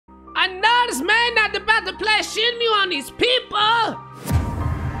I know this man not about to play Shenmue on these people.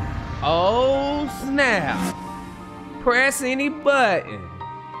 Oh snap. Press any button.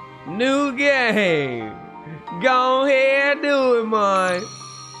 New game. Go ahead, do it, man.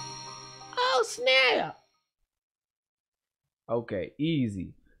 Oh snap. Okay,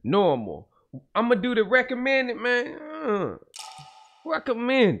 easy. Normal. I'm gonna do the recommended, man.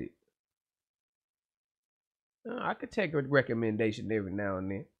 Recommended. I could take a recommendation every now and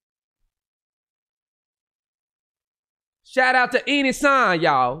then. Shout out to Eni-san,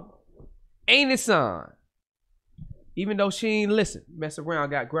 y'all. Eni-san. Even though she ain't listen, mess around,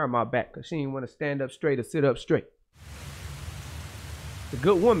 got grandma back because she ain't want to stand up straight or sit up straight. A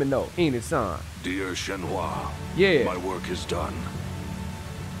good woman though, Eni-san. Dear Shenhua, yeah. My work is done.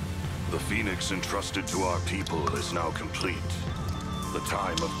 The phoenix entrusted to our people is now complete. The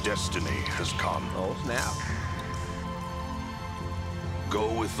time of destiny has come. Oh snap.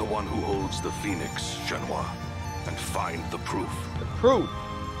 Go with the one who holds the phoenix, Shenhua, and find the proof. The proof.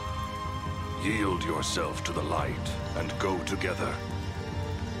 Yield yourself to the light and go together.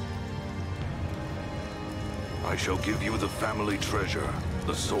 I shall give you the family treasure,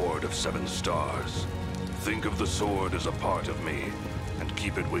 the Sword of 7 Stars. Think of the sword as a part of me, and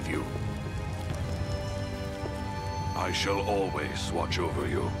keep it with you. I shall always watch over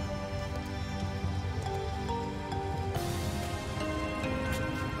you.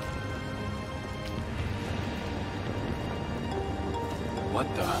 What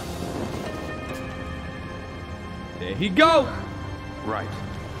the? There he go. Right.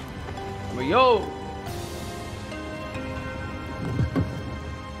 Well, yo.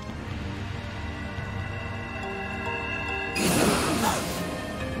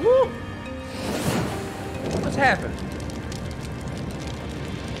 Woo. What's happening?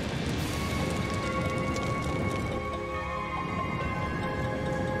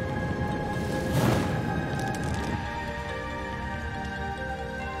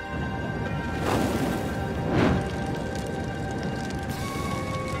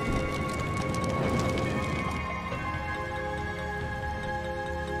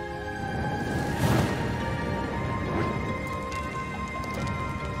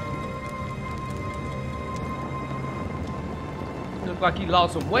 Looks like he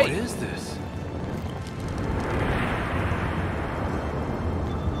lost some weight. What is this?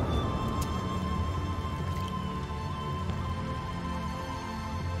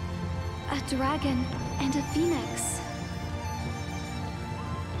 A dragon and a phoenix.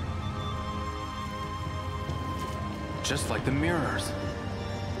 Just like the mirrors.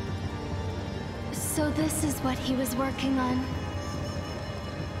 So this is what he was working on.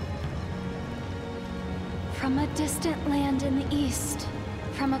 From a distant land in the east,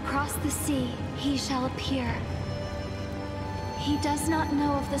 from across the sea, he shall appear. He does not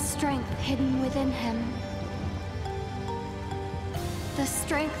know of the strength hidden within him. The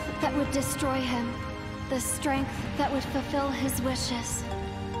strength that would destroy him. The strength that would fulfill his wishes.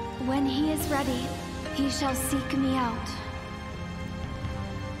 When he is ready, he shall seek me out.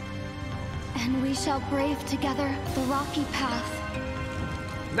 And we shall brave together the rocky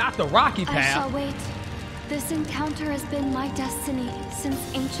path. Not the rocky path. I shall wait. This encounter has been my destiny since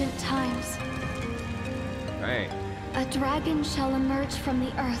ancient times. Dang. A dragon shall emerge from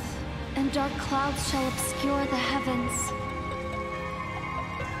the earth, and dark clouds shall obscure the heavens.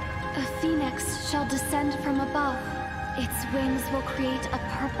 A phoenix shall descend from above. Its wings will create a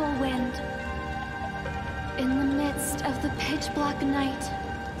purple wind. In the midst of the pitch-black night,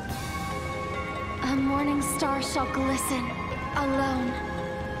 a morning star shall glisten, alone.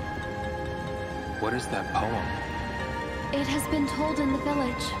 What is that poem? It has been told in the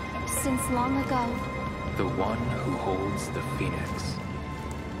village since long ago. The one who holds the phoenix.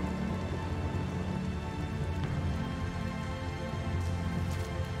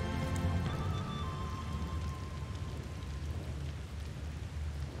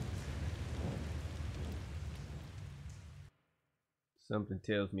 Something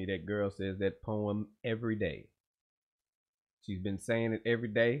tells me that girl says that poem every day. She's been saying it every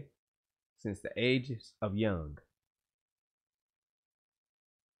day since the ages of young.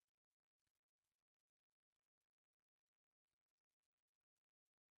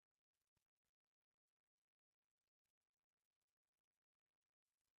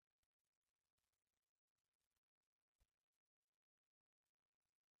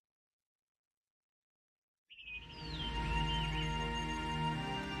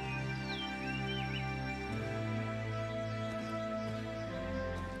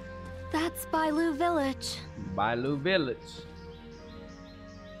 That's Bailu Village. Bailu Village.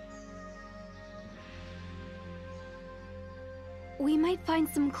 We might find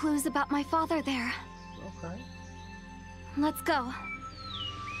some clues about my father there. Okay. Let's go.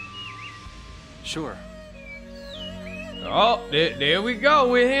 Sure. Oh, there we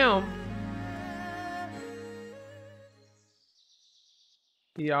go with him.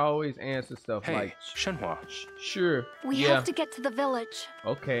 He always answers stuff Hey, like, Shenhua, sure. We have to get to the village.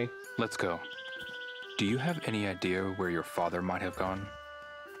 Okay. let's go. Do you have any idea where your father might have gone?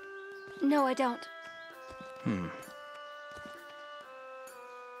 No, I don't.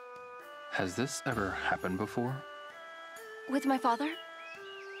 Has this ever happened before? With my father?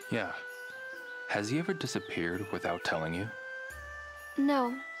 Yeah. Has he ever disappeared without telling you?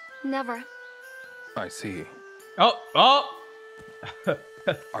 No, never. I see. Oh.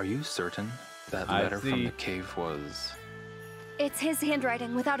 Are you certain that I letter from see. the cave was... It's his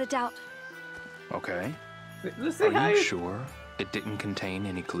handwriting, without a doubt. Okay. Let's see how Are you he- sure it didn't contain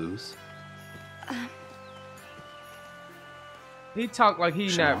any clues? He talked like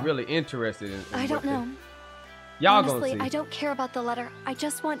he's not Shenhua? really interested in I don't what know. Y'all Honestly, gonna see. I don't care about the letter. I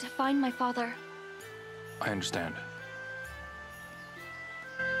just want to find my father. I understand.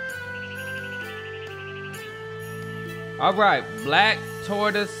 All right, black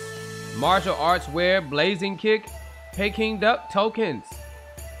tortoise, martial arts wear, blazing kick, Peking duck tokens,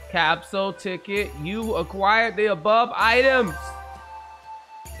 capsule ticket. You acquired the above items.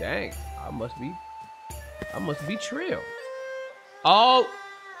 Dang, I must be Trill. Oh,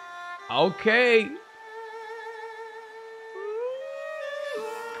 okay.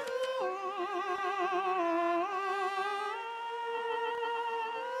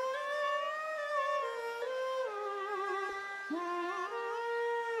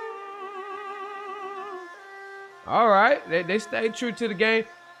 All right, they stay true to the game.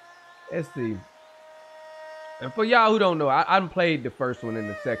 Let's see. And for y'all who don't know, I done played the first one and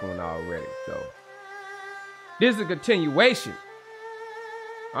the second one already. So this is a continuation.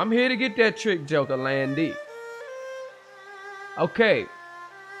 I'm here to get that trick joker landy. Okay.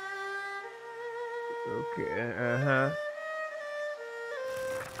 Okay,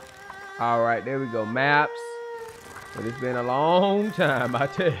 All right, there we go. Maps. But it's been a long time, I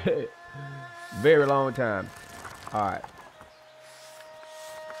tell you. Very long time. All right.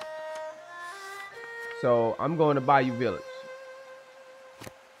 So I'm going to Bayou Village.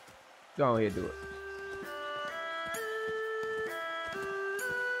 Go ahead, do it.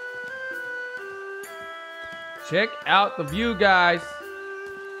 Check out the view, guys.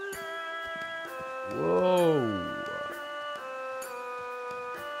 Whoa.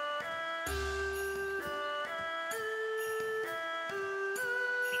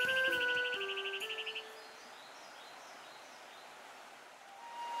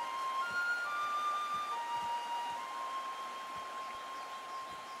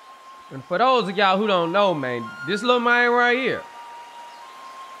 And for those of y'all who don't know, man, this little man right here,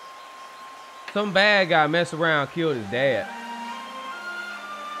 some bad guy messed around, killed his dad.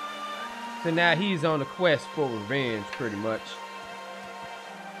 So now he's on a quest for revenge, pretty much.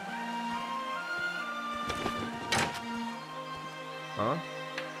 Huh?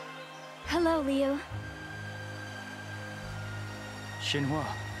 Hello, Liu. Shenhua,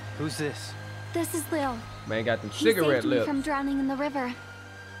 who's this? This is Liu. Man got them He cigarette saved me lips. from drowning in the river.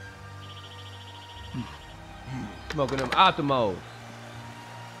 Smoking them Optimos.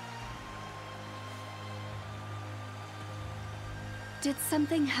 Did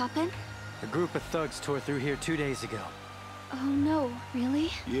something happen? A group of thugs tore through here 2 days ago. Oh no,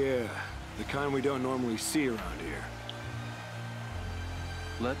 really? Yeah, the kind we don't normally see around here.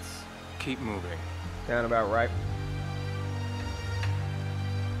 Let's keep moving. Sound about right.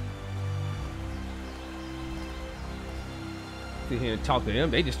 Sit here and talk to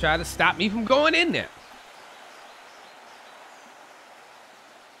them. They just try to stop me from going in there.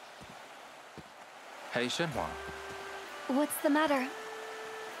 Hey, Shenhua. What's the matter?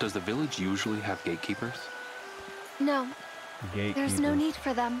 Does the village usually have gatekeepers? No, there's no Gatekeepers. need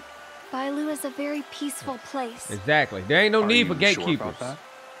for them. Bailu is a very peaceful place. Exactly. There ain't no Are need for you sure gatekeepers. about that?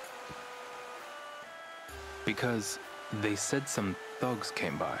 Because they said some thugs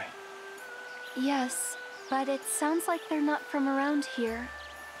came by. Yes, but it sounds like they're not from around here.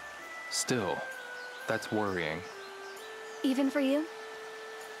 Still, that's worrying. Even for you?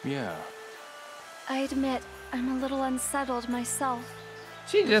 Yeah. I admit, I'm a little unsettled myself.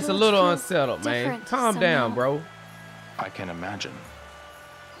 She just a village little feels unsettled, man. different Calm down, somehow. bro. I can imagine.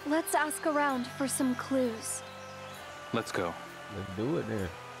 Let's ask around for some clues. Let's go. Let's do it then.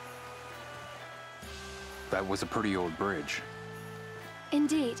 That was a pretty old bridge.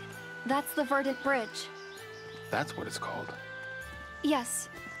 Indeed, that's the Verdant Bridge. That's what it's called. Yes,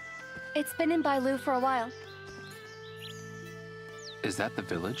 it's been in Bailu for a while. Is that the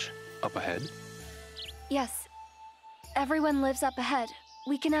village? Up ahead? Yes. Everyone lives up ahead.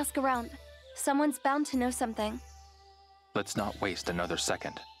 We can ask around. Someone's bound to know something. Let's not waste another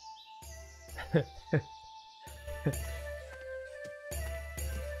second. Let's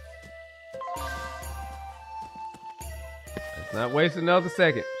not waste another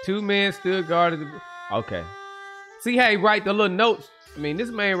second. 2 men stood guard at the... Okay. See how he write the little notes? I mean, this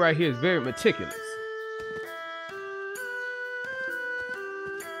man right here is very meticulous.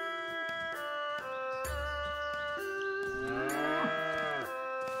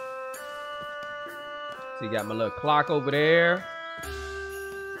 So you got my little clock over there.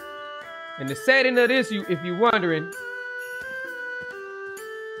 And the setting of this, if you're wondering,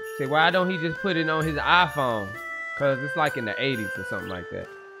 say, why don't he just put it on his iPhone? Because it's like in the 80s or something like that.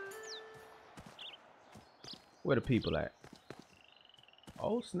 Where the people at?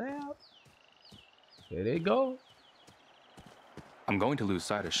 Oh, snap. There they go. I'm going to lose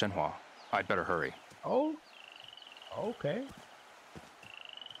sight of Shenhua. I'd better hurry. Oh, okay.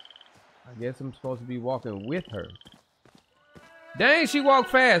 I guess I'm supposed to be walking with her. Dang, she walked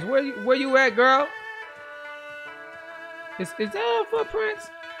fast. Where you at, girl? Is that her footprints?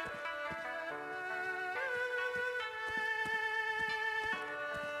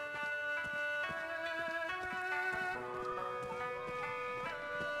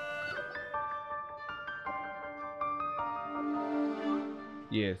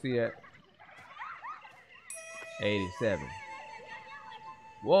 Yeah, see that? 87.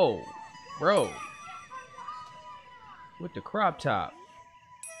 Whoa, bro. With the crop top.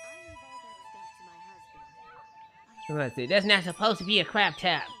 Somebody said, that's not supposed to be a crop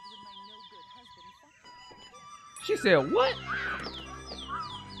top. She said, what?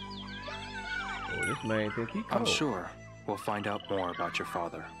 Oh, this man think he cold. I'm sure we'll find out more about your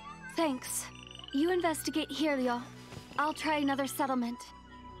father. Thanks. You investigate here, Leo. I'll try another settlement.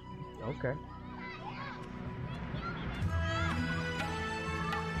 Okay.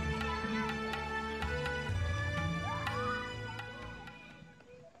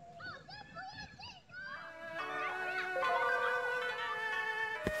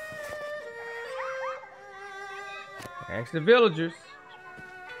 Ask the villagers.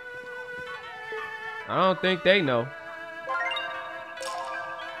 I don't think they know.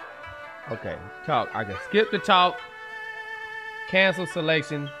 Okay, talk. I can skip the talk. Cancel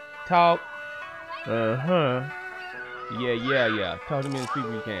selection. Talk. Yeah. Talk to me as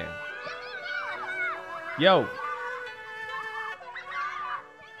people you can. Yo.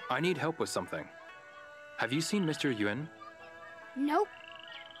 I need help with something. Have you seen Mr. Yuan? Nope.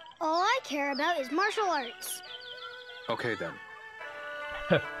 All I care about is martial arts. Okay then.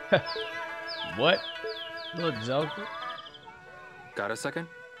 What? Little joker? Got a second?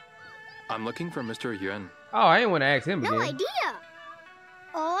 I'm looking for Mr. Yuan. Oh, I didn't want to ask him again. No idea.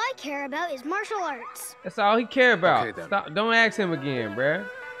 All I care about is martial arts. That's all he care about. Okay, then. Stop, don't ask him again, bruh.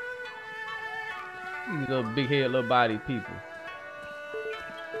 These little big head, little body people.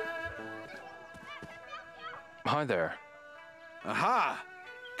 Hi there. Aha!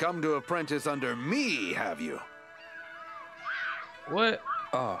 Come to apprentice under me, have you? What?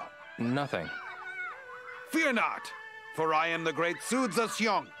 Oh, nothing. Fear not, for I am the great Sudza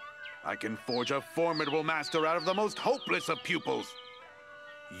Xiong. I can forge a formidable master out of the most hopeless of pupils.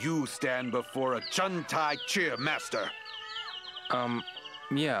 You stand before a Chun Tai Chi master.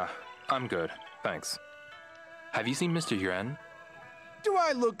 Yeah, I'm good. Thanks. Have you seen Mr. Yuan? Do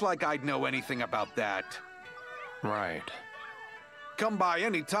I look like I'd know anything about that? Right. Come by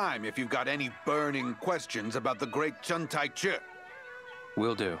any time if you've got any burning questions about the great Chun Tai Chi.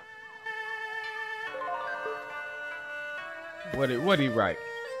 Will do. What he write?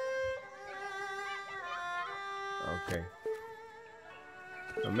 Okay.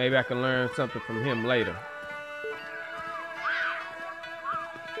 Well, maybe I can learn something from him later.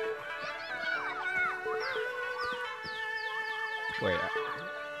 Wait.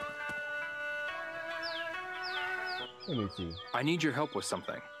 Let me see. I need your help with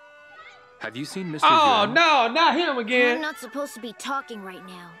something. Have you seen Mr. Oh, Yuan? no, not him again. I'm not supposed to be talking right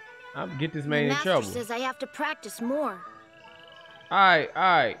now. I'll get this The man in master trouble. says I have to practice more. All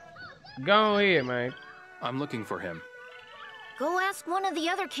right. Go ahead, man. I'm looking for him. Go ask one of the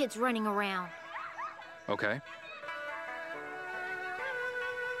other kids running around. Okay.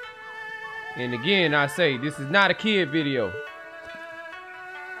 And again, I say, this is not a kid video.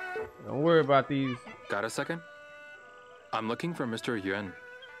 Don't worry about these. Got a second? I'm looking for Mr. Yuan.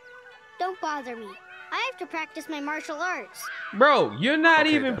 Don't bother me. I have to practice my martial arts. Bro, you're not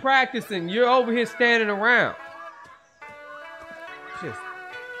Okay, even then. practicing. You're over here standing around. Just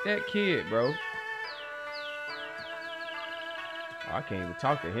that kid, bro. I can't even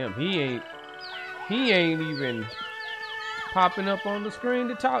talk to him. He ain't even popping up on the screen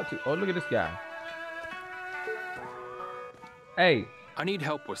to talk to. Oh, look at this guy. Hey. I need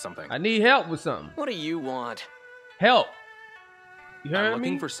help with something. I need help with something. What do you want? Help. You heard me? I'm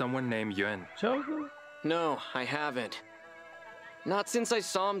looking for someone named Yuan. Chosen? No, I haven't. Not since I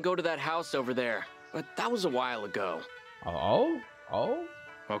saw him go to that house over there. But that was a while ago. Oh?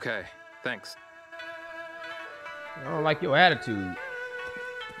 Okay, thanks. I don't like your attitude.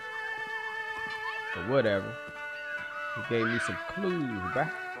 But whatever. You gave me some clues, bruh.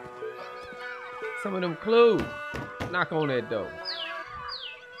 Some of them clues. Knock on that door.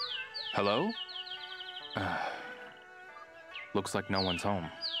 Hello? Looks like no one's home.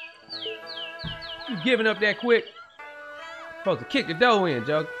 You giving up that quick? Supposed to kick the door in,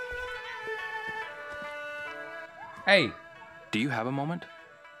 Joker. Hey. Do you have a moment?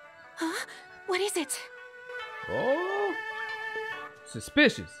 Huh? What is it? Oh.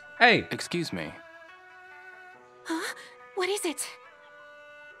 Suspicious. Hey. Excuse me. Huh? What is it?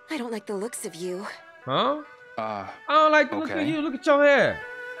 I don't like the looks of you. Huh? I don't like the look of you. Look at your hair.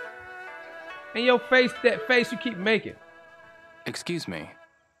 And your face, that face you keep making. Excuse me.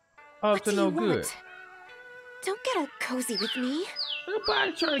 Up to no good. Don't get all cozy with me.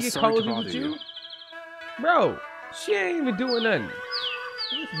 Nobody trying to get Sorry cozy to with bother you. you. Bro, she ain't even doing nothing.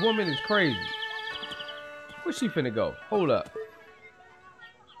 This woman is crazy. Where's she finna go? Hold up.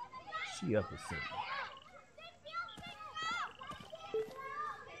 She up to something.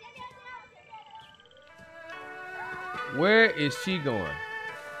 Where is she going?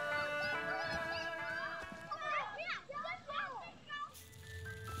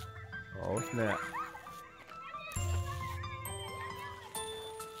 Oh, snap.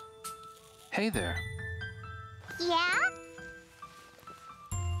 Hey there. Yeah?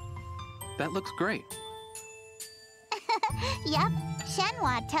 That looks great. Yep,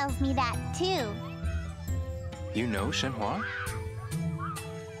 Shenhua tells me that too. You know Shenhua?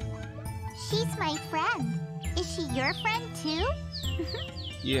 She's my friend. Is she your friend too?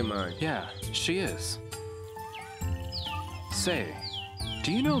 Yeah, man. Yeah, she is. Say,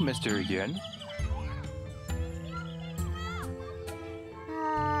 do you know Mr. Yuan?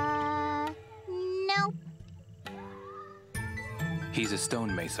 Nope. He's a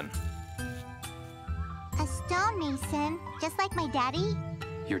stonemason. A stonemason? Just like my daddy?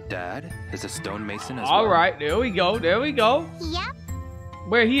 Your dad is a stonemason as well? All right, there we go. There we go. Yep.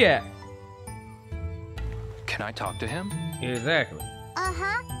 Where he at? Can I talk to him? Exactly.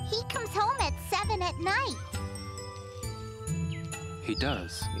 Uh-huh. He comes home at 7 at night. He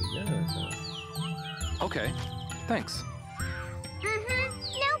does. He does, huh? Okay, thanks.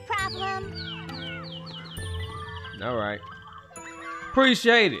 No problem. All right.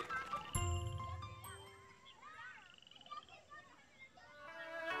 Appreciate it.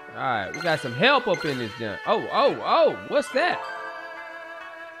 All right, we got some help up in this junk. Oh, what's that?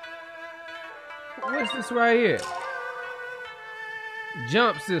 What's this right here?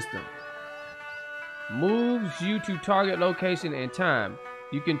 Jump system. Moves you to target location and time.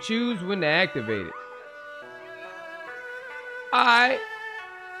 You can choose when to activate it. Alright.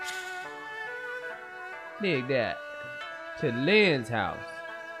 Dig that. To Lynn's house.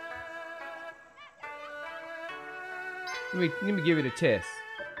 Let me give it a test.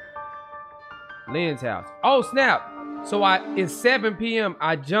 Lynn's house. Oh snap. So it's 7 p.m.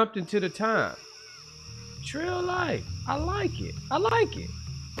 I jumped into the time. Trail life. I like it. I like it.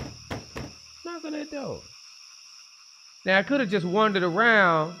 Knock on that door. Now I could have just wandered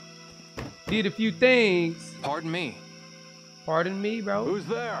around, did a few things. Pardon me. Pardon me, bro. Who's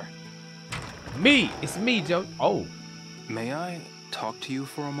there? Me. It's me, Joe. Oh. May I talk to you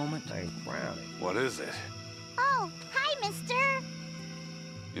for a moment? I ain't frowning. What is it? Oh, hi, mister.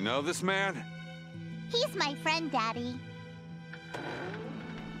 You know this man? He's my friend, Daddy.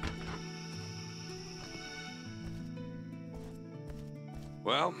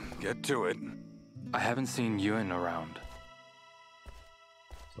 Well, get to it. I haven't seen Yuan around.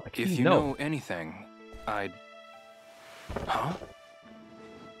 Like If you know anything, I'd... Huh?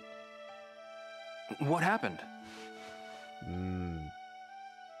 What happened?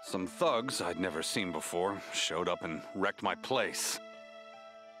 Some thugs I'd never seen before showed up and wrecked my place.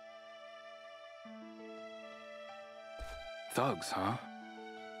 Thugs, huh?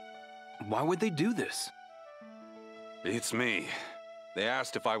 Why would they do this? Beats me. They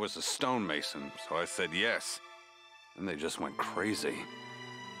asked if I was a stonemason, so I said yes. And they just went crazy.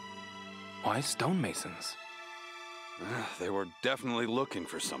 Why stonemasons? They were definitely looking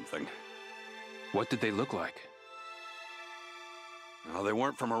for something. What did they look like? Well, they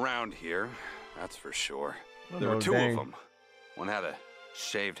weren't from around here, that's for sure. Oh, There were two dang. of them. One had a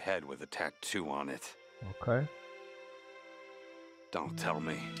shaved head with a tattoo on it. Okay. Don't tell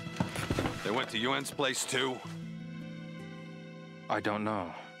me. They went to Yuen's place too? I don't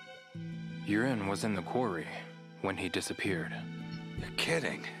know. Yuan was in the quarry when he disappeared. You're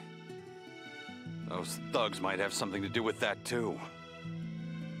kidding. Those thugs might have something to do with that too.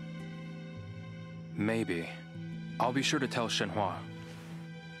 Maybe. I'll be sure to tell Shenhua.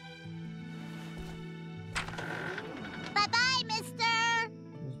 Bye-bye, mister!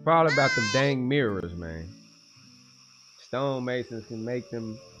 It's probably about them dang mirrors, man. Stonemasons can make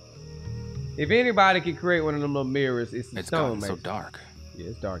them. If anybody can create one of them little mirrors, it's the stonemasons. Gotten so dark. Yeah,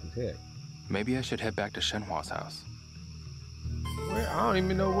 it's dark as heck. Maybe I should head back to Shenhua's house. Where? I don't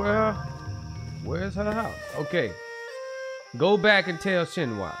even know where's her house. Okay. Go back and tell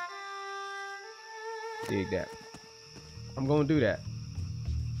Shenhua. Dig that. I'm gonna do that.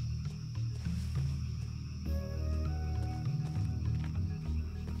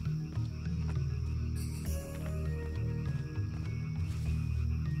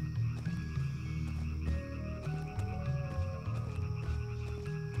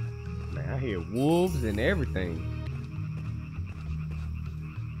 Man, I hear wolves and everything.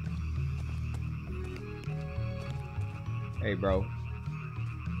 Hey, bro.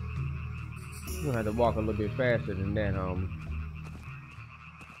 You're gonna have to walk a little bit faster than that, homie.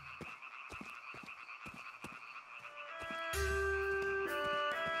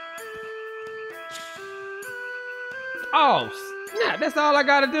 Oh, snap. That's all I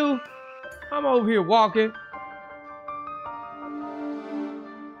gotta do? I'm over here walking.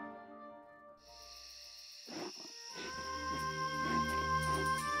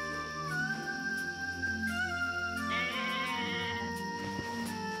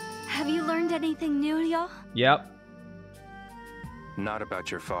 Have you learned anything new, y'all? Yep. Not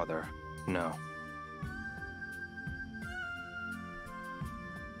about your father, no.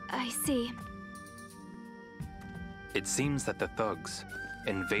 I see. It seems that the thugs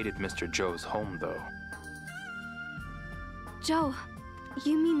invaded Mr. Zhou's home, though. Joe,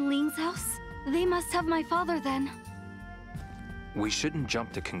 you mean Ling's house? They must have my father then. We shouldn't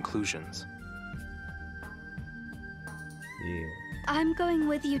jump to conclusions. Yeah. I'm going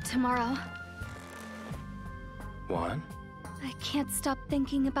with you tomorrow. What? I can't stop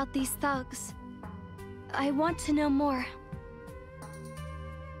thinking about these thugs. I want to know more.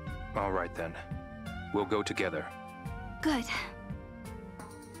 All right, then. We'll go together. Good.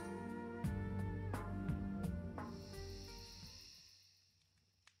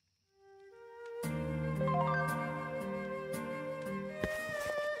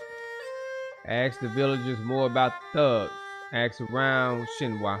 Ask the villagers more about the thugs. Ask around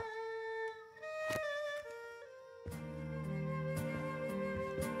Shenhua.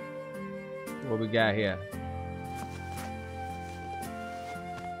 What we got here?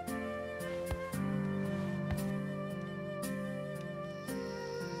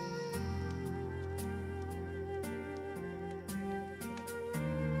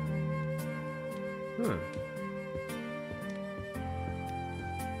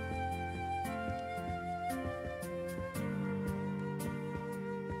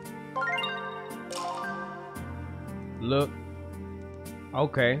 Look.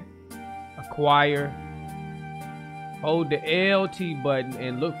 Okay. Acquire. Hold the LT button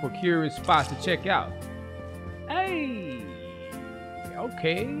and look for curious spots to check out. Hey.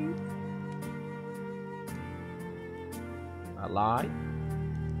 Okay. I lied.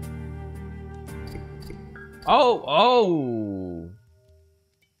 Oh.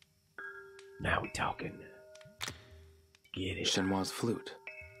 Now we talking. Get it. Shenhua's flute.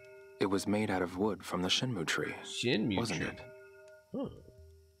 It was made out of wood from the Shenmue tree. Shenmue wasn't tree. it?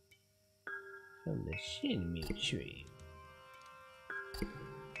 From the Shenmue tree.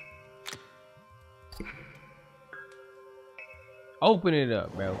 Open it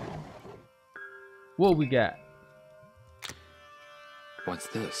up, bro. What we got? What's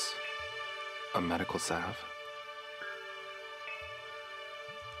this? A medical salve?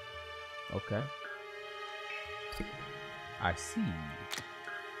 Okay. I see.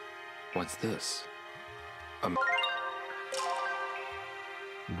 What's this?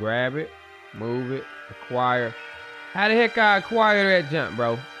 Grab it, move it, acquire. How the heck I acquire that jump,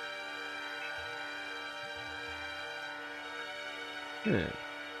 bro?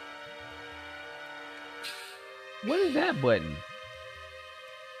 What is that button?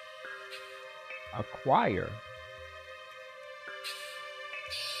 Acquire.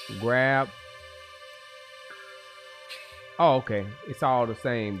 Grab. Oh, okay. It's all the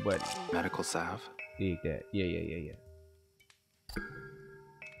same button. Medical salve? Dig that. Yeah.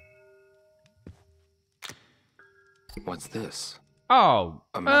 What's this? Oh,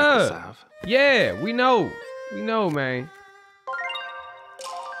 A medical salve? Yeah, we know. We know, man.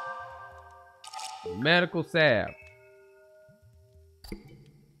 Medical salve.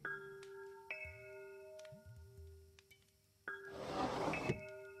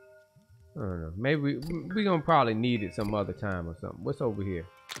 I don't know. Maybe we gonna probably need it some other time or something. What's over here?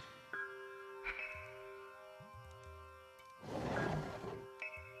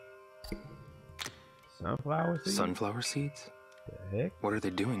 Sunflower seeds? Sunflower seeds? The heck? What are they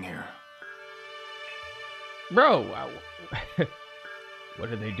doing here? Bro, what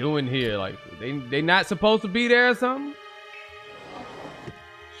are they doing here? Like, they not supposed to be there or something?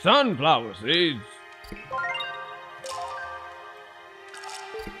 Sunflower seeds.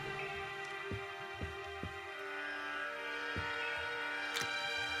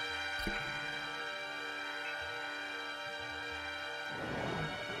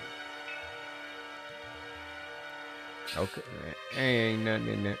 Okay, ain't nothing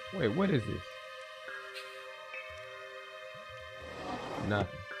in there. Wait, what is this?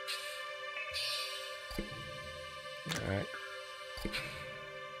 Nothing. All right.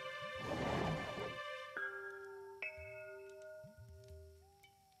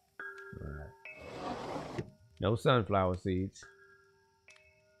 All right. No sunflower seeds.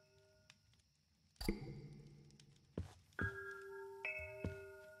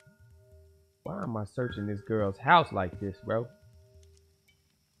 Why am I searching this girl's house like this, bro?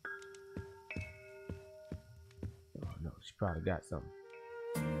 Oh no, she probably got something.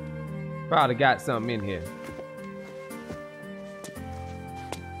 Probably got something in here.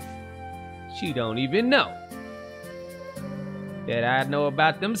 She don't even know that I know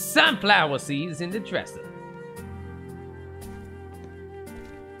about them sunflower seeds in the dresser.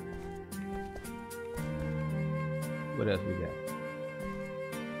 What else we got?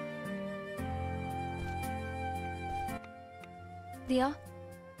 Leo?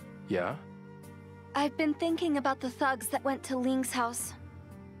 Yeah? I've been thinking about the thugs that went to Ling's house.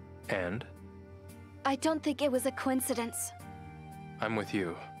 And? I don't think it was a coincidence. I'm with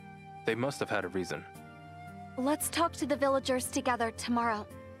you. They must have had a reason. Let's talk to the villagers together tomorrow.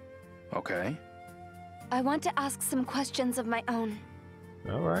 Okay. I want to ask some questions of my own.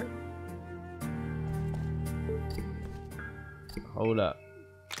 All right. Hold up.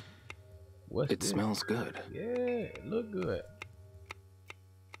 What's it this? Smells good. Yeah, it look good.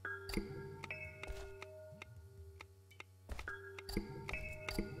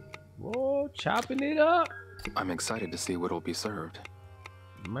 Whoa, chopping it up. I'm excited to see what'll be served.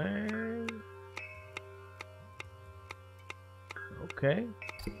 Man. Okay.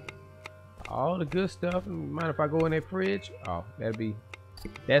 All the good stuff. Mind if I go in that fridge? Oh,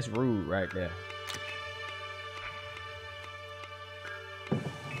 that's rude right there.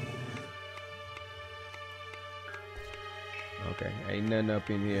 Okay, ain't nothing up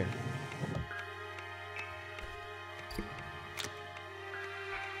in here.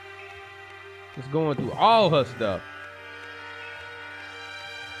 Just going through all her stuff.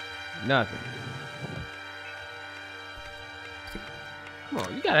 Nothing. Come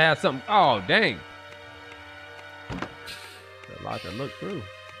on, you gotta have something. Oh, dang. A lot to look through.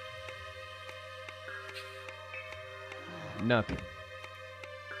 Nothing.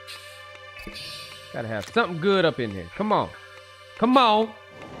 Gotta have something good up in here. Come on. Come on.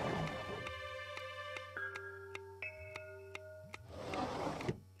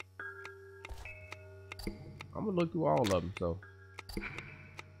 I'm gonna look through all of them, so.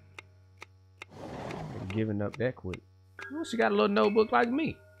 I'm giving up that quick. Oh, she got a little notebook like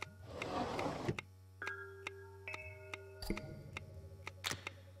me.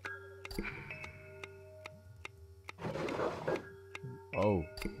 Oh,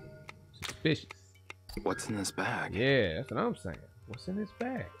 suspicious. What's in this bag? Yeah, that's what I'm saying. What's in this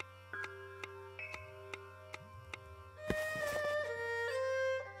bag?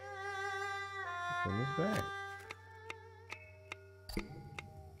 What's in this bag?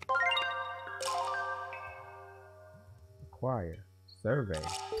 Acquire. Survey.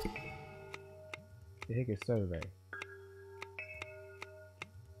 The heck is survey?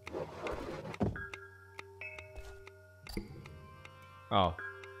 Oh,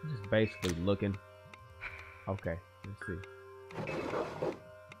 just basically looking. Okay, let's see.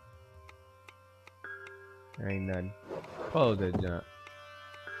 There ain't nothing. Close that junk.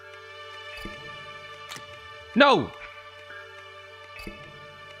 No!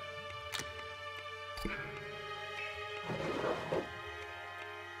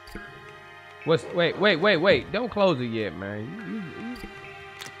 Wait. Don't close it yet, man. You.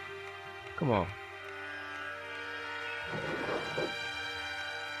 Come on.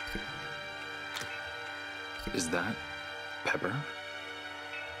 Is that Pepper?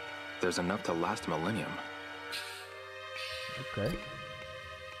 There's enough to last a millennium. Okay.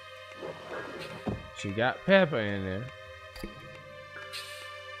 She got pepper in there.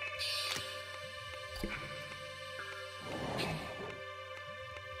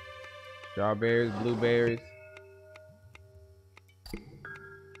 Strawberries, blueberries.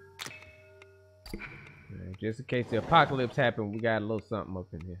 Just in case the apocalypse happened, we got a little something up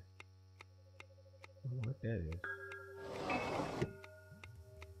in here. I don't know what that is.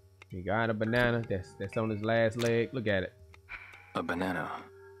 You got a banana that's on his last leg. Look at it. A banana.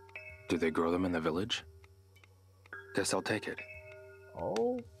 Do they grow them in the village? Guess I'll take it.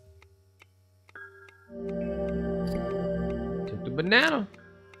 Oh. Took the banana.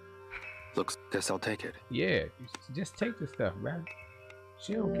 Guess I'll take it. Yeah, just take the stuff, man.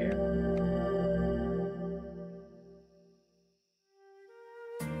 She don't care.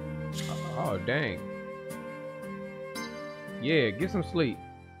 Oh, dang. Yeah, get some sleep.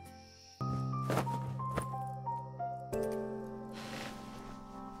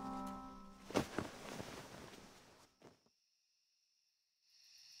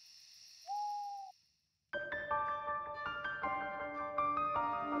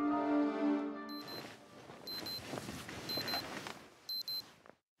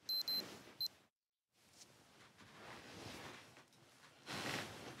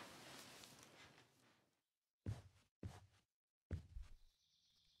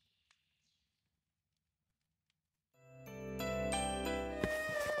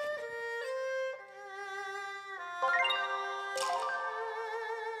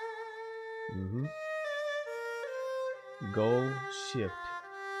 Goal shift.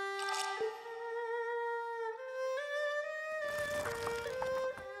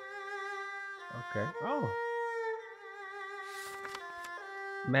 Okay. Oh.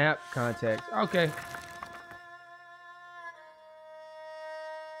 Map contacts. Okay.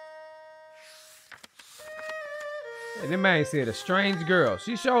 Hey, this man said a strange girl.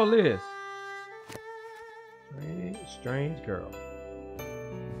 She sure is. Strange girl.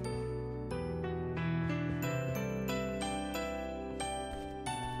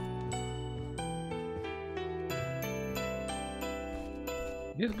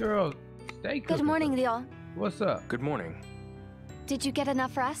 This girl, stay cooking. Good morning, Leon. What's up? Good morning. Did you get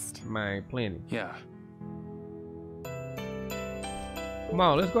enough rest? Man, plenty. Yeah. Come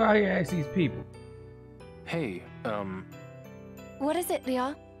on, let's go out here and ask these people. Hey, What is it,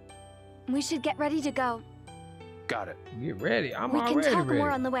 Leon? We should get ready to go. Got it. Get ready. I'm we already ready. We can talk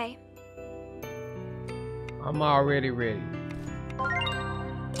more on the way. I'm already ready.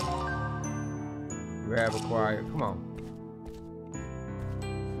 Grab a quiet. Come on.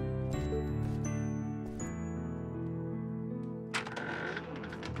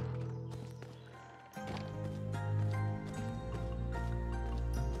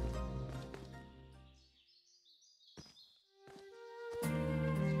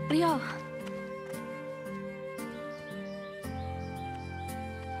 Leo.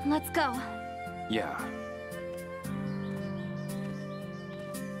 Let's go. Yeah.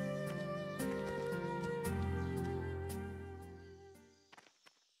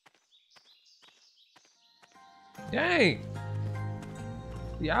 Dang.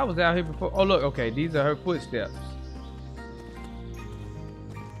 Yeah, I was out here before. Oh, look. Okay, these are her footsteps.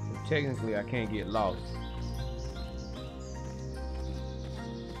 So technically, I can't get lost.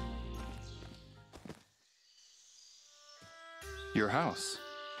 Your house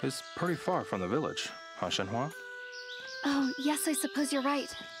is pretty far from the village, huh, Shenhua? Oh, yes, I suppose you're right.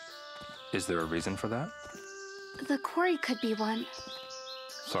 Is there a reason for that? The quarry could be one.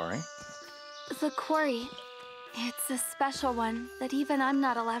 Sorry? The quarry. It's a special one that even I'm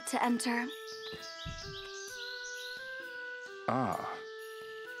not allowed to enter. Ah.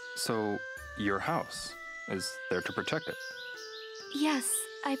 So, your house is there to protect it? Yes,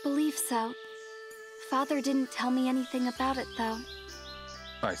 I believe so. Father didn't tell me anything about it, though.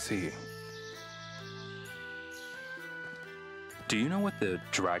 I see. Do you know what the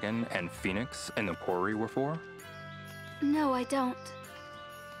dragon and phoenix in the quarry were for? No, I don't.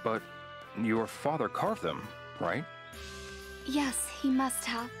 But your father carved them, right? Yes, he must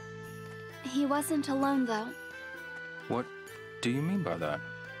have. He wasn't alone, though. What do you mean by that?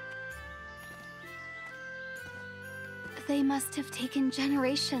 They must have taken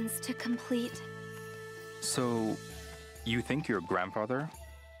generations to complete. So, you think your grandfather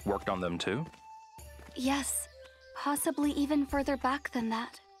worked on them too? Yes, possibly even further back than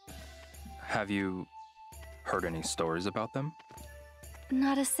that. Have you heard any stories about them?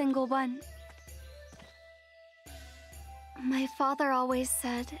 Not a single one. My father always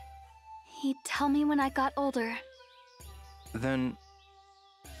said he'd tell me when I got older. Then,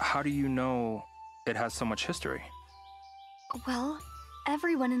 how do you know it has so much history? Well,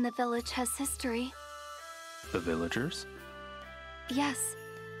 everyone in the village has history. The villagers? Yes.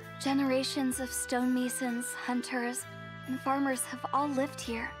 Generations of stonemasons, hunters, and farmers have all lived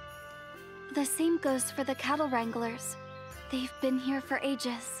here. The same goes for the cattle wranglers. They've been here for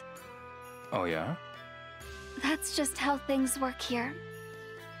ages. Oh yeah? That's just how things work here.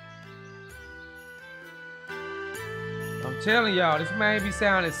 I'm telling y'all, this may be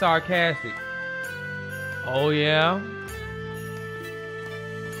sounding sarcastic. Oh yeah?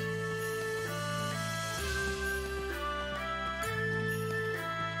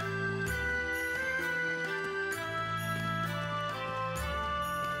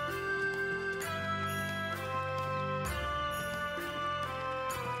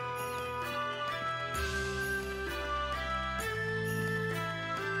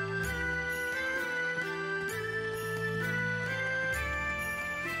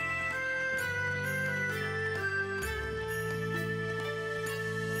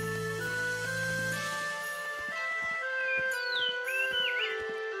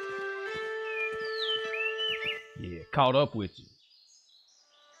 Yeah, caught up with you.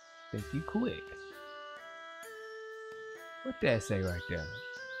 Think you quick. What that say right there?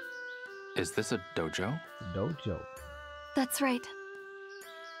 Is this a dojo? A dojo. That's right.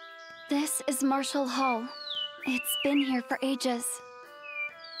 This is Martial Hall. It's been here for ages.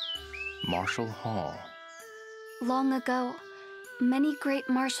 Martial Hall. Long ago, many great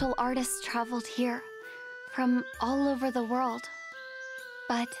martial artists traveled here from all over the world.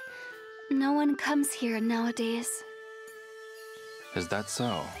 But no one comes here nowadays. Is that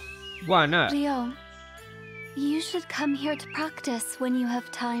so? Why not? Leo, you should come here to practice when you have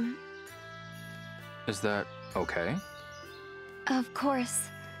time. Is that okay? Of course.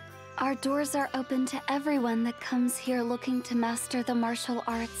 Our doors are open to everyone that comes here looking to master the martial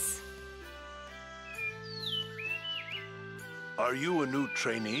arts. Are you a new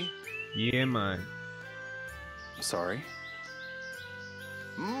trainee? Yeah, man. Sorry?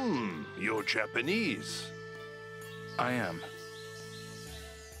 You're Japanese. I am.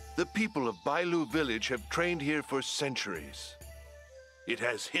 The people of Bailu village have trained here for centuries. It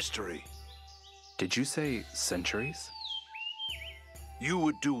has history. Did you say centuries? You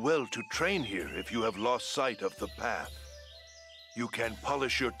would do well to train here if you have lost sight of the path. You can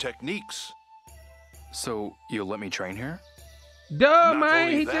polish your techniques. So, you'll let me train here? Duh, Not man,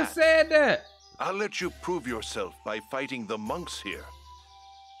 only he that, just said that. I'll let you prove yourself by fighting the monks here.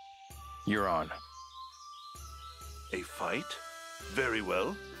 You're on. A fight? Very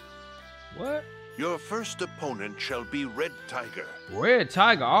well. What? Your first opponent shall be Red Tiger. Red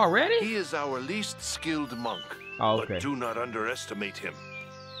Tiger already? He is our least skilled monk. Oh, okay. But do not underestimate him.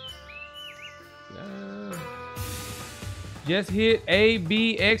 Just hit A,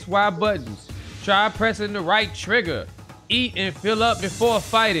 B, X, Y buttons. Try pressing the right trigger. Eat and fill up before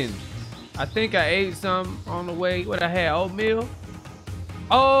fighting. I think I ate some on the way. What I had, oatmeal?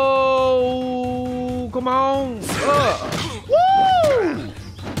 Oh, come on. Woo!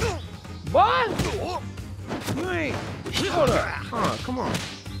 Boy! You ain't. Hold up. Come on.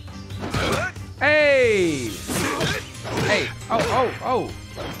 Hey! Hey! Oh!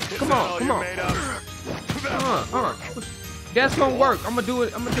 Come on! That's gonna work. I'm gonna do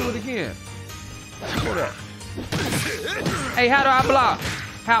it again. Hold up. Hey, how do I block?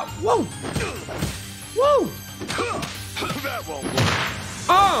 How? Woo! Woo! That won't work.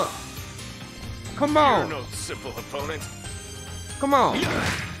 Come on. You're no simple opponent. Come on.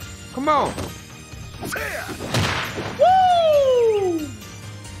 Woo!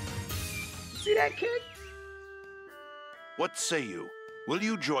 See that kick? What say you? Will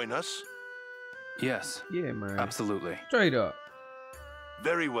you join us? Yes. Yeah, man. Absolutely. Straight up.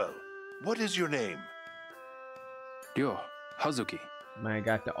 Very well. What is your name? Ryo, Hazuki. Man,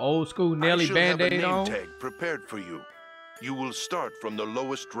 got the old school Nelly I shall have a Band-Aid name on. tag prepared for you. You will start from the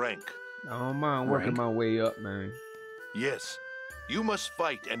lowest rank. I don't mind working Rank? my way up, man. Yes. You must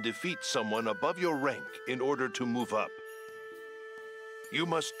fight and defeat someone above your rank in order to move up. You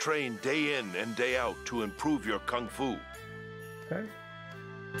must train day in and day out to improve your kung fu. Okay.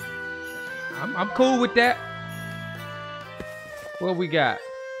 I'm cool with that. What we got?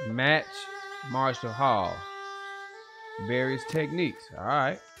 Match, Martial Hall. Various techniques. All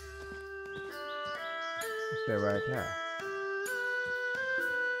right. What's that right there?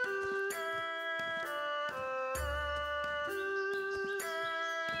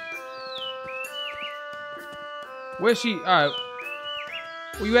 Where's she? All right.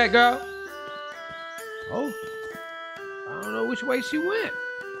 Where you at, girl? Oh. I don't know which way she went.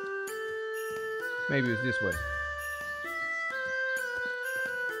 Maybe it's this way.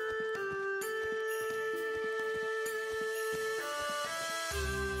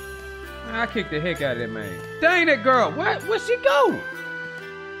 Man, I kicked the heck out of that man. Dang that girl. What? Where'd she go?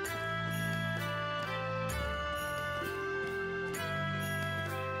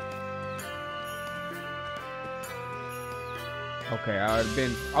 Okay, I would have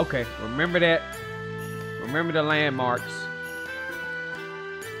been. Okay, remember that. Remember the landmarks.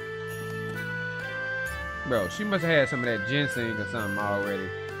 Bro, she must have had some of that ginseng or something already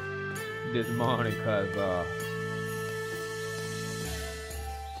this morning, cause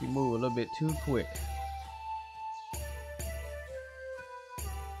she moved a little bit too quick.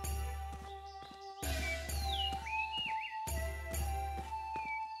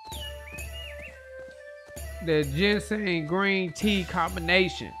 The ginseng green tea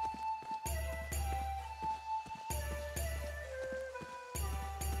combination.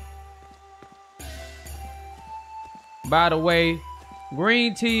 By the way,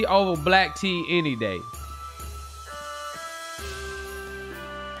 green tea over black tea any day.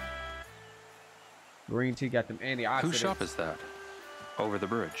 Green tea got them antioxidants. Whose shop is that? Over the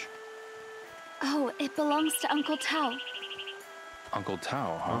bridge. Oh, it belongs to Uncle Tao. Uncle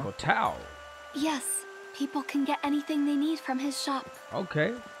Tao, huh? Uncle Tao. Yes, people can get anything they need from his shop.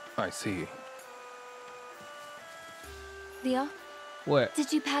 Okay. I see. Leo? What?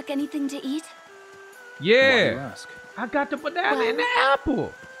 Did you pack anything to eat? Yeah. Why do you ask? I got the banana and the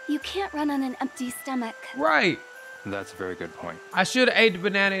apple. You can't run on an empty stomach. Right. That's a very good point. I should have ate the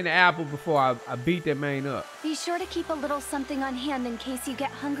banana and the apple before I beat that man up. Be sure to keep a little something on hand in case you get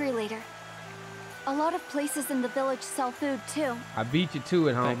hungry later. A lot of places in the village sell food too. I beat you to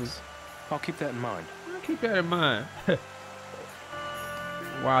it, homies. Thanks. I'll keep that in mind. I'll keep that in mind.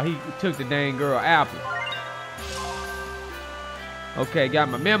 While he took the dang girl apple. Okay, got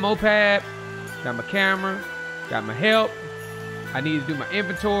my memo pad, got my camera, got my help. I need to do my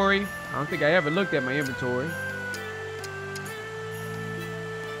inventory. I don't think I ever looked at my inventory.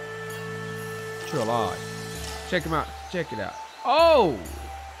 Sure, Lord. Check him out. Check it out. Oh,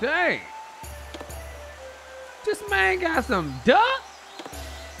 dang. This man got some duck.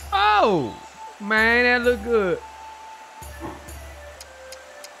 Oh, man, that look good.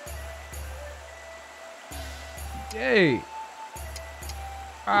 Yay.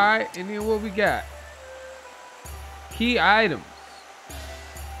 All right, and then what we got? Key items.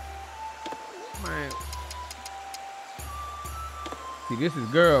 Man. See, this is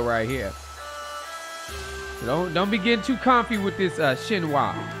girl right here. So don't be getting too comfy with this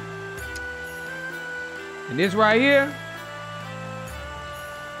Shenhua. And this right here,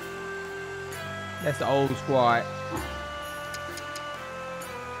 that's the old squad.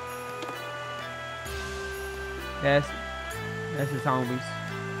 That's his homies.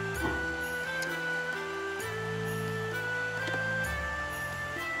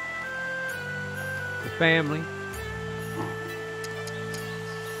 The family.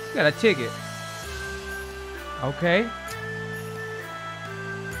 Got a ticket. Okay.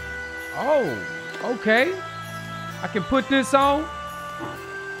 Oh, okay. I can put this on.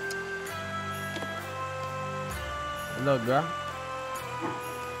 Look, girl.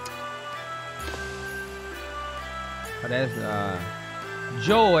 Oh, that's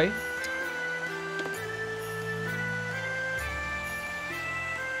Joy.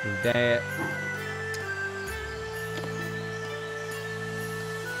 His dad.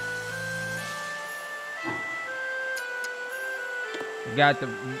 Got the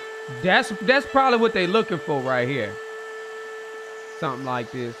that's probably what they looking for right here. Something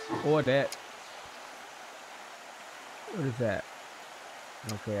like this or that. What is that?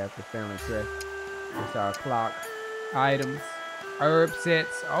 Okay, after family crest. It's our clock. Items. Herb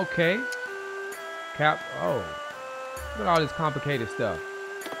sets. Okay. Cap. Oh. Look at all this complicated stuff.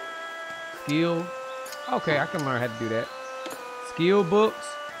 Skill. Okay, I can learn how to do that. Skill books.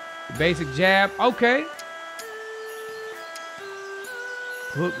 Basic jab. Okay.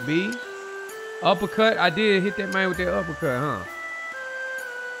 Hook B. Uppercut. I did hit that man with that uppercut, huh?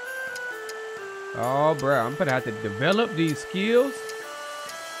 Oh, bro. I'm gonna have to develop these skills.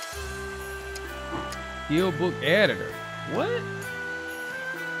 Skill book editor. What?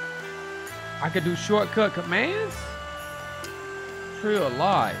 I could do shortcut commands? Trill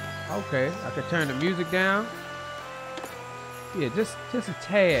live. Okay. I could turn the music down. Yeah, just a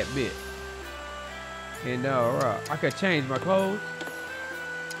tad bit. And I could change my clothes.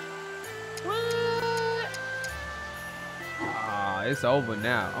 It's over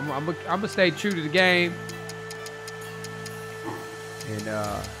now. I'm gonna stay true to the game. And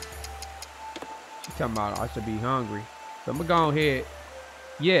she's talking about I should be hungry. So I'm gonna go ahead.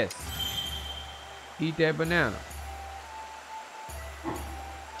 Yes. Eat that banana.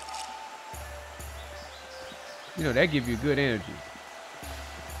 You know, that gives you good energy.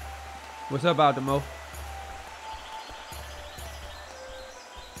 What's up, Optimo?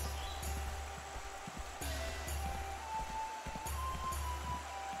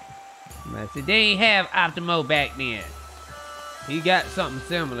 Man, see, they ain't have Optimo back then. He got something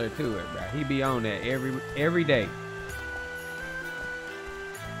similar to it, bro. He be on that every day.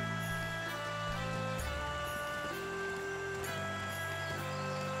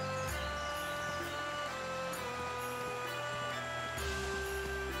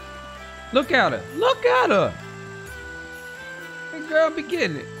 Look at her. Look at her. That girl be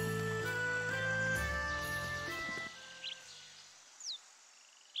getting it.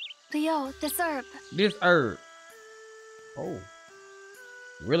 Leo, this herb. This herb. Oh.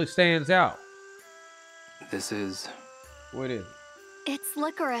 Really stands out. This is... What is it? It's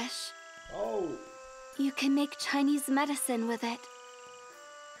licorice. Oh. You can make Chinese medicine with it.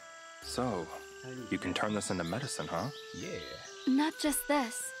 So, you can turn this into medicine, huh? Yeah. Not just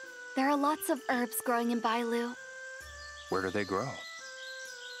this. There are lots of herbs growing in Bailu. Where do they grow?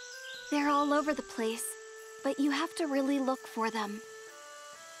 They're all over the place, but you have to really look for them.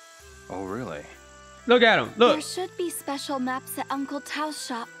 Oh, really? Look at him. Look. There should be special maps at Uncle Tao's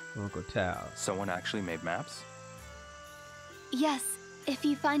shop. Uncle Tao. Someone actually made maps? Yes, if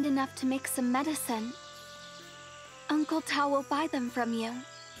you find enough to make some medicine. Uncle Tao will buy them from you.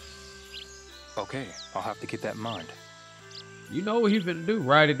 Okay, I'll have to keep that in mind. You know what he's gonna do?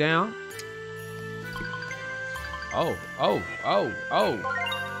 Write it down. Oh.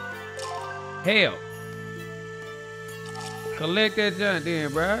 Hell. Collect that junk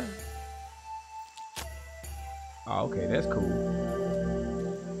then, bruh. Oh, okay, that's cool.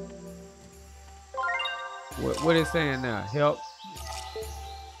 What is saying now? Help.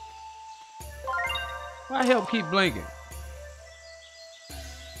 Why help keep blinking?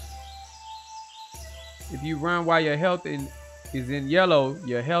 If you run while your health is in yellow,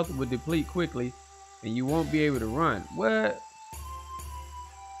 your health will deplete quickly and you won't be able to run. What?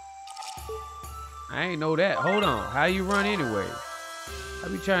 I ain't know that. Hold on. How you run anyway? I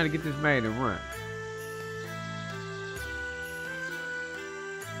be trying to get this man to run.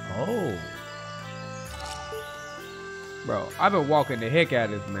 Oh. Bro, I've been walking the heck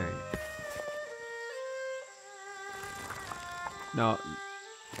out of this man. No,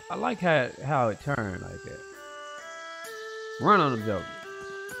 I like how it turned like that. Run on him, Joker.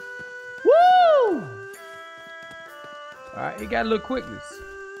 Woo! Alright, he got a little quickness.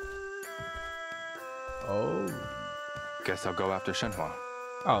 Oh. Guess I'll go after Shenhua.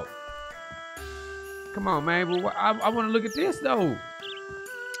 Oh. Come on, man. But I want to look at this, though.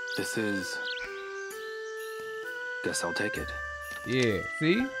 This is... Guess I'll take it. Yeah,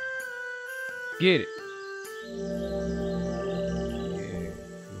 see? Get it. Yeah,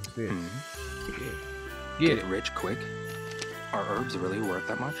 what's this? Get it. Rich quick? Are herbs really worth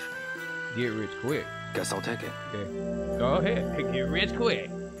that much? Get rich quick. Guess I'll take it. Yeah. Go ahead. Get rich quick.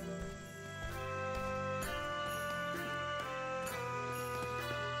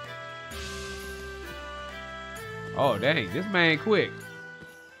 Oh, dang. This man quick.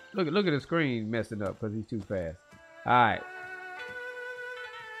 Look at the screen messing up because he's too fast. All right.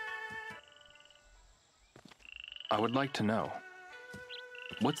 I would like to know,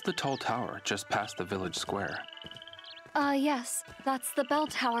 what's the tall tower just past the village square? Yes, that's the bell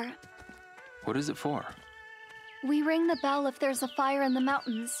tower. What is it for? We ring the bell if there's a fire in the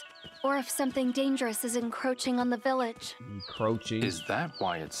mountains, or if something dangerous is encroaching on the village. Encroaching? Is that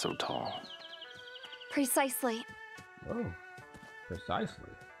why it's so tall? Precisely. Oh, precisely.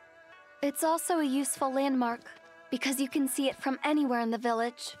 It's also a useful landmark, because you can see it from anywhere in the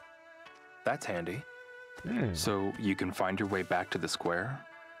village. That's handy. Yeah. So you can find your way back to the square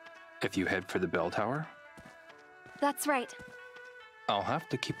if you head for the bell tower? That's right. I'll have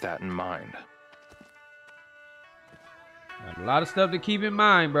to keep that in mind. Got a lot of stuff to keep in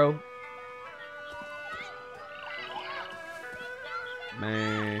mind, bro.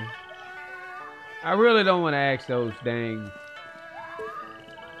 Man. I really don't want to ask those dang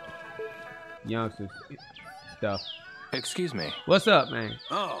youngsters stuff. Excuse me. What's up, man?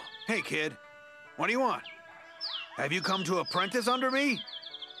 Oh, hey, kid. What do you want? Have you come to apprentice under me?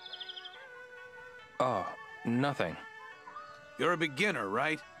 Oh, nothing. You're a beginner,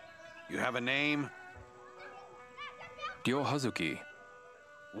 right? You have a name? Ryo Hazuki.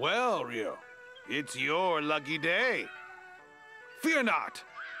 Well, Ryo, it's your lucky day. Fear not,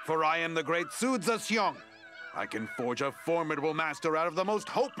 for I am the great Suzuki Xiong. I can forge a formidable master out of the most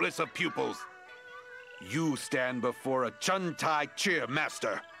hopeless of pupils. You stand before a Chun-Tai Cheer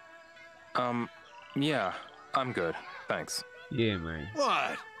master. Yeah, I'm good. Thanks. Yeah, man.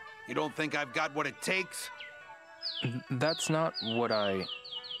 What? You don't think I've got what it takes? That's not what I...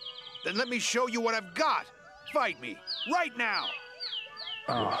 Then let me show you what I've got. Fight me, right now.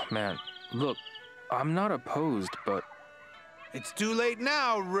 Oh, man. Look, I'm not opposed, but... It's too late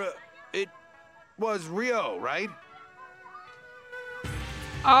now, It was Rio, right?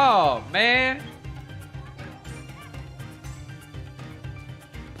 Oh, man.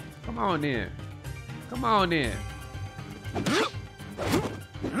 Come on in. Come on in.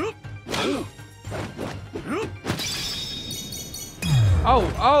 Oh,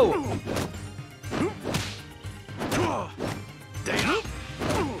 oh.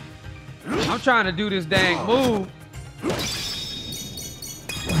 I'm trying to do this dang move.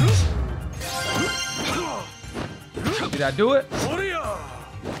 Did I do it?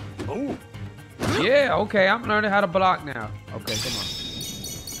 Yeah, okay, I'm learning how to block now. Okay, come on.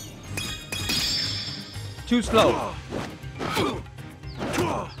 Too slow.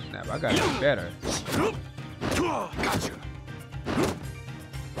 Snap, I gotta do better. Gotcha.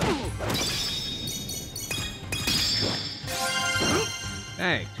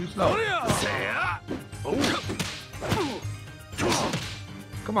 Dang, too slow.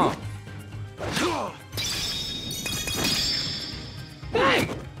 Come on. Dang.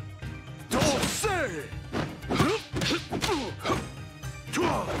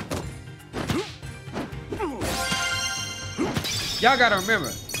 Y'all gotta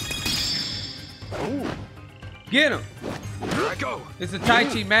remember. Get him. Here I go. It's a Tai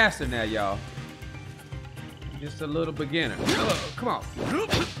Chi master now, y'all. Just a little beginner. Come on.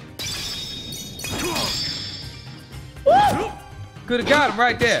 Could have got him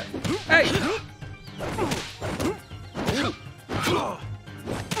right there. Hey.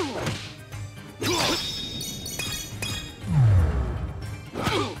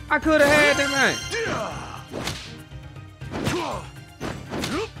 I could have had that man.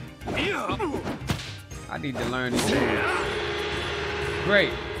 I need to learn these things.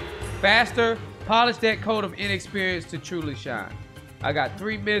 Great. Faster. Polish that coat of inexperience to truly shine. I got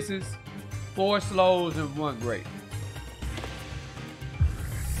 3 misses, 4 slows, and 1 great.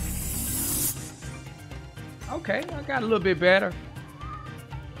 Okay, I got a little bit better.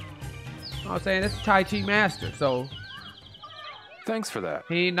 You know what I'm saying? That's a Tai Chi master, so... Thanks for that.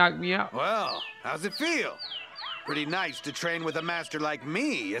 He ain't knocked me out. Well, how's it feel? Pretty nice to train with a master like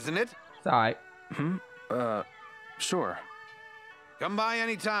me, isn't it? It's alright. Sure. Come by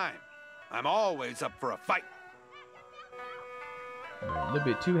anytime. I'm always up for a fight. A little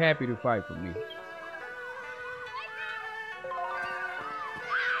bit too happy to fight for me.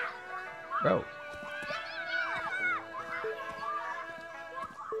 Bro.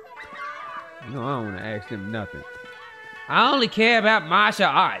 You know, I don't want to ask them nothing. I only care about martial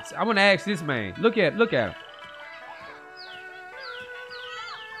arts. I want to ask this man. Look at him.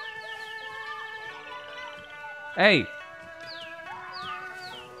 Hey.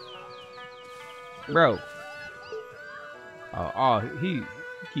 Bro. Oh, he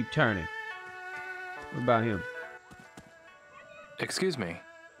keep turning. What about him? Excuse me.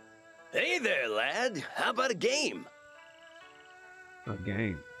 Hey there, lad. How about a game? A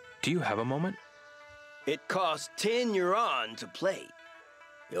game. Do you have a moment? It costs 10 yuan to play.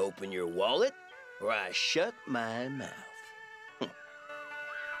 You open your wallet, or I shut my mouth.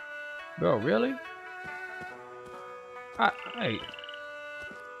 Bro, really? Hey.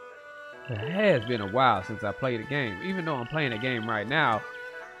 It has been a while since I played a game. Even though I'm playing a game right now,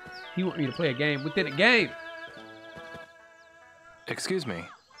 he want me to play a game within a game. Excuse me.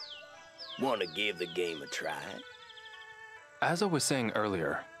 Want to give the game a try? As I was saying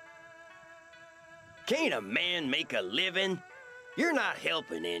earlier... Can't a man make a living? You're not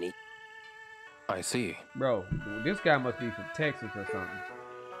helping any. I see. Bro, this guy must be from Texas or something.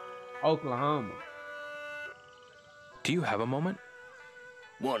 Oklahoma. Do you have a moment?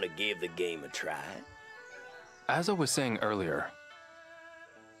 Want to give the game a try? As I was saying earlier...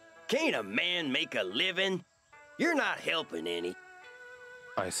 Can't a man make a living? You're not helping any.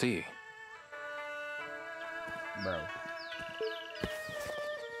 I see. Bro.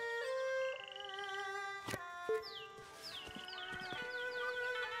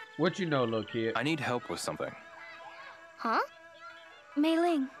 What you know, little kid? I need help with something. Huh? Mei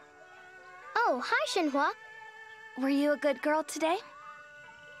Ling, Oh, hi, Shenhua. were you a good girl today?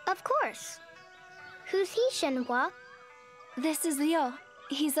 Of course. Who's he, Shenhua? This is Leo.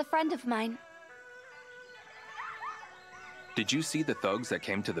 He's a friend of mine. Did you see the thugs that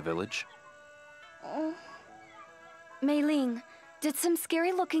came to the village? Mei Ling, did some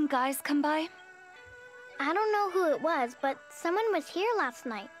scary-looking guys come by? I don't know who it was, but someone was here last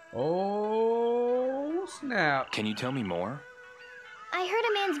night. Oh, snap. Can you tell me more? I heard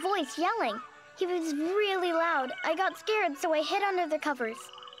a man's voice yelling. He was really loud. I got scared, so I hid under the covers.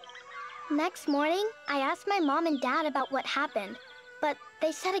 Next morning, I asked my mom and dad about what happened, but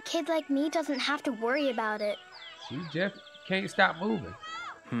they said a kid like me doesn't have to worry about it. She just can't stop moving.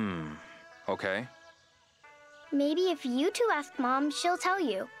 Okay. Maybe if you two ask Mom, she'll tell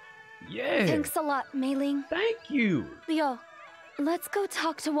you. Yeah. Thanks a lot, Mei Ling. Thank you. Leo, let's go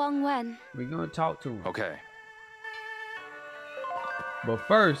talk to Wang Wen. We're gonna talk to him. Okay. But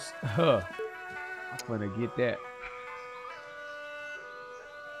first, I'm gonna get that.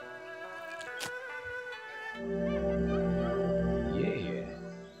 Yeah.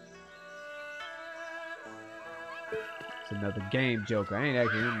 It's another game joker. I ain't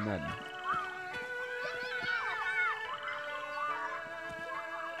actually doing nothing.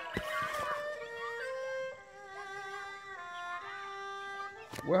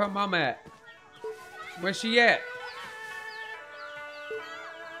 Where her mama at? Where's she at?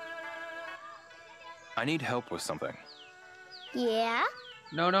 I need help with something. Yeah?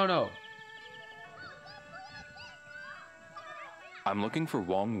 No. I'm looking for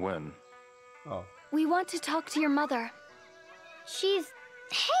Wang Wen. Oh. We want to talk to your mother. Hey,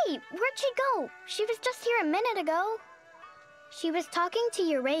 where'd she go? She was just here a minute ago. She was talking to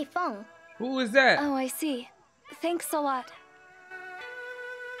your Ray Feng. Who is that? Oh, I see. Thanks a lot.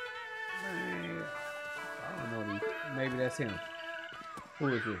 Man, I don't know. Maybe that's him. Who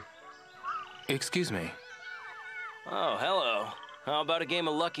is he? Excuse me. Oh, hello. How about a game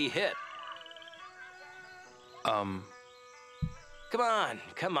of Lucky Hit? Come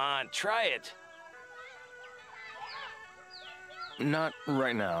on, try it. Not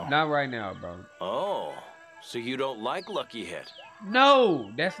right now. Not right now, bro. Oh, so you don't like Lucky Hit?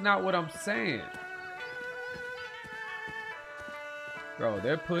 No, that's not what I'm saying. Bro,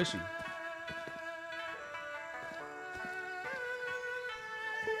 they're pushy.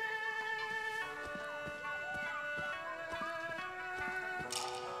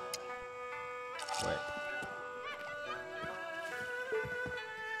 Wait.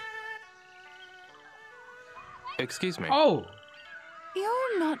 Excuse me. Oh!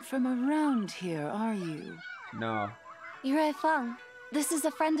 You're not from around here, are you? No. Yue Feng, this is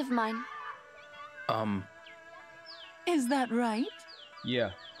a friend of mine. Is that right? Yeah.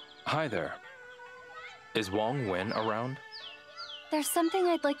 Hi there. Is Wang Wen around? There's something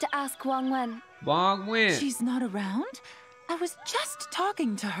I'd like to ask Wang Wen. Wang Wen. She's not around? I was just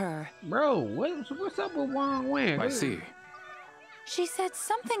talking to her. Bro, what's up with Wang Wen? I see. She said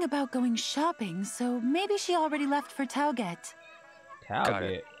something about going shopping, so maybe she already left for Tauget. Got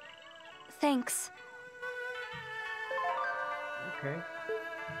it. Thanks. Okay.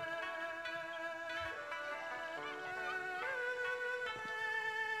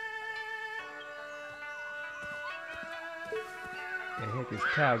 The heck is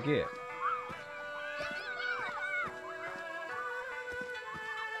Tauget?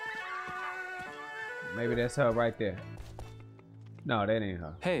 Maybe that's her right there. No, that ain't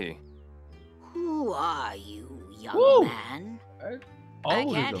her. Hey. Who are you, young Woo! man? I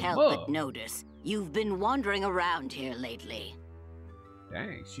Old can't as a help mug. but notice you've been wandering around here lately.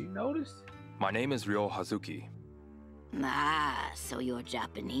 Dang, she noticed? My name is Ryo Hazuki. Ah, so you're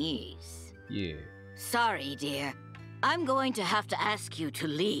Japanese. Yeah. Sorry, dear. I'm going to have to ask you to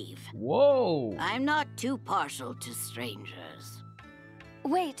leave. Whoa! I'm not too partial to strangers.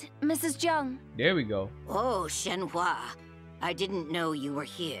 Wait, Mrs. Jiang. There we go. Oh, Shenhua. I didn't know you were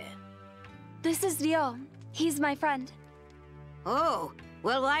here. This is Liu. He's my friend. Oh,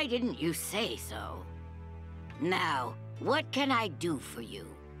 well, why didn't you say so? Now, what can I do for you?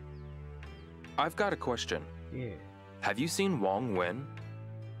 I've got a question. Yeah. Have you seen Wang Wen?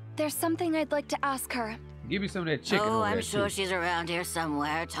 There's something I'd like to ask her. Give me some of that chicken Oh, over I'm there, sure too. she's around here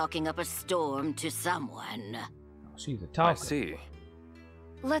somewhere, talking up a storm to someone. Oh, she's a talker. I see.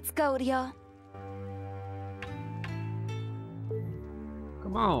 Let's go, Liu.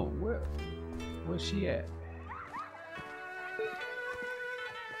 Come on, where's she at?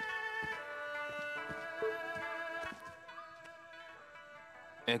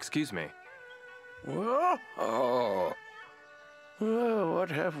 Excuse me. Oh. Well, what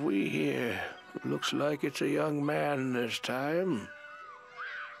have we here? Looks like it's a young man this time.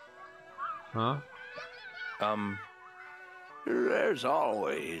 Huh? There's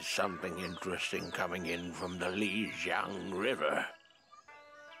always something interesting coming in from the Lijiang River.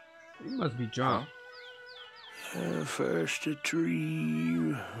 He must be drunk. First a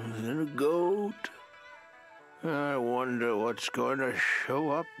tree, then a goat. I wonder what's going to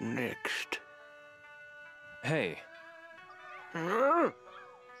show up next. Hey. Huh?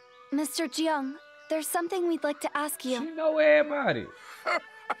 Mr. Jiang, there's something we'd like to ask you. She know everybody.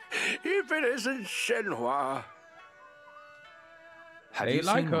 If it isn't Shenhua. Have They you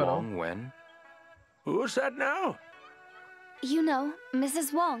like seen her, though. Wong Wen? Who's that now? You know,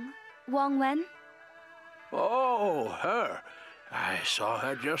 Mrs. Wong. Wong Wen. Oh, her. I saw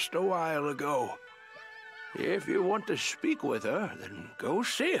her just a while ago. If you want to speak with her, then go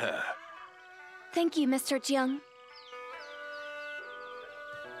see her. Thank you, Mr. Jiang.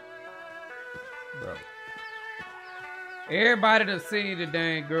 Bro. Everybody done seen the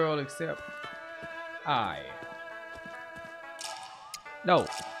dang girl except I. No.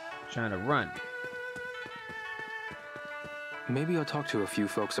 Trying to run. Maybe I'll talk to a few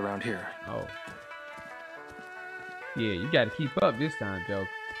folks around here. Oh. Yeah, you gotta keep up this time, Joe.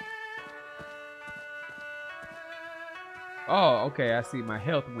 Oh, okay, I see my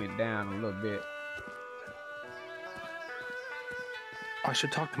health went down a little bit. I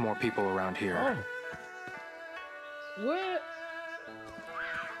should talk to more people around here. Oh. What?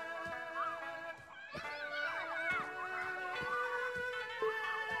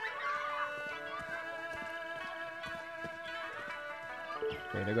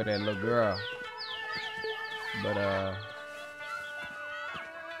 Okay, there go that little girl. But, is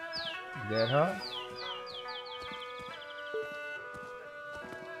that her?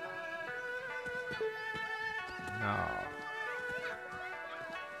 No.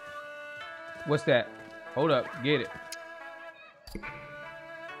 What's that? Hold up, get it.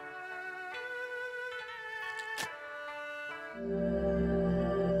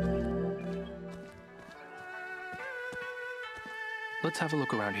 Let's have a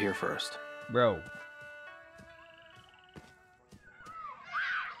look around here first. Bro.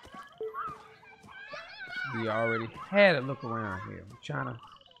 We already had a look around here. I'm trying to...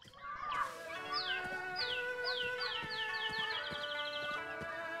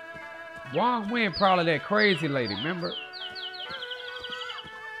 Wong Wen probably that crazy lady, remember?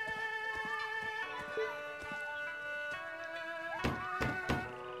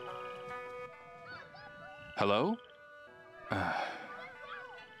 Hello?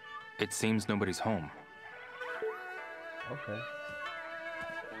 It seems nobody's home. Okay.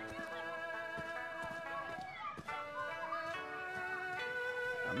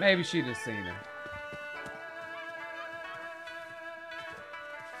 Maybe she just seen her.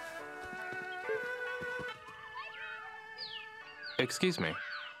 Excuse me.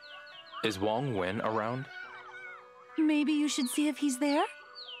 Is Wong Wen around? Maybe you should see if he's there?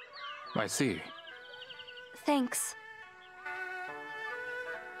 I see. Thanks.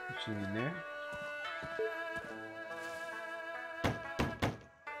 Is she in there?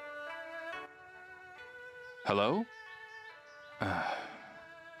 Hello?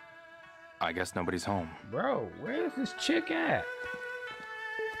 I guess nobody's home. Bro, where is this chick at?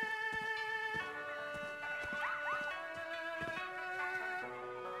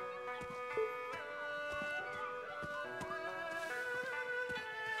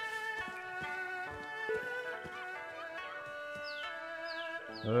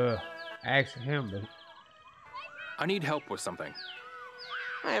 Ask him, but I need help with something.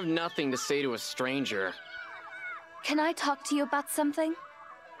 I have nothing to say to a stranger. Can I talk to you about something?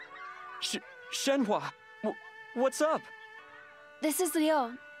 Shenhua, what's up? This is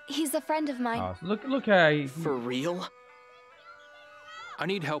Leo. He's a friend of mine. oh, look how he... For real? I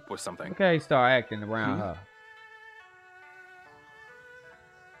need help with something. Look how he start acting around her.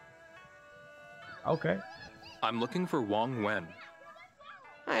 Okay. I'm looking for Wong Wen.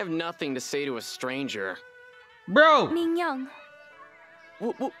 I have nothing to say to a stranger. Bro! Ming Yang.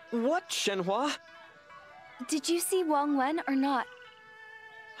 What, Shenhua? Did you see Wong Wen or not?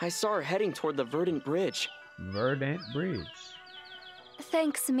 I saw her heading toward the Verdant Bridge. Verdant Bridge.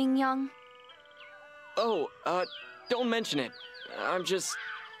 Thanks, Ming Yang. Oh, don't mention it. I'm just,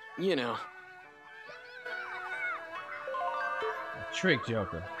 you know. A trick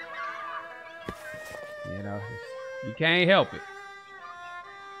joker. You know, you can't help it.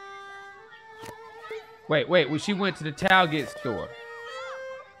 Wait, when she went to the Talgate store,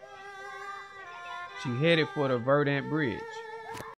 she headed for the Verdant Bridge.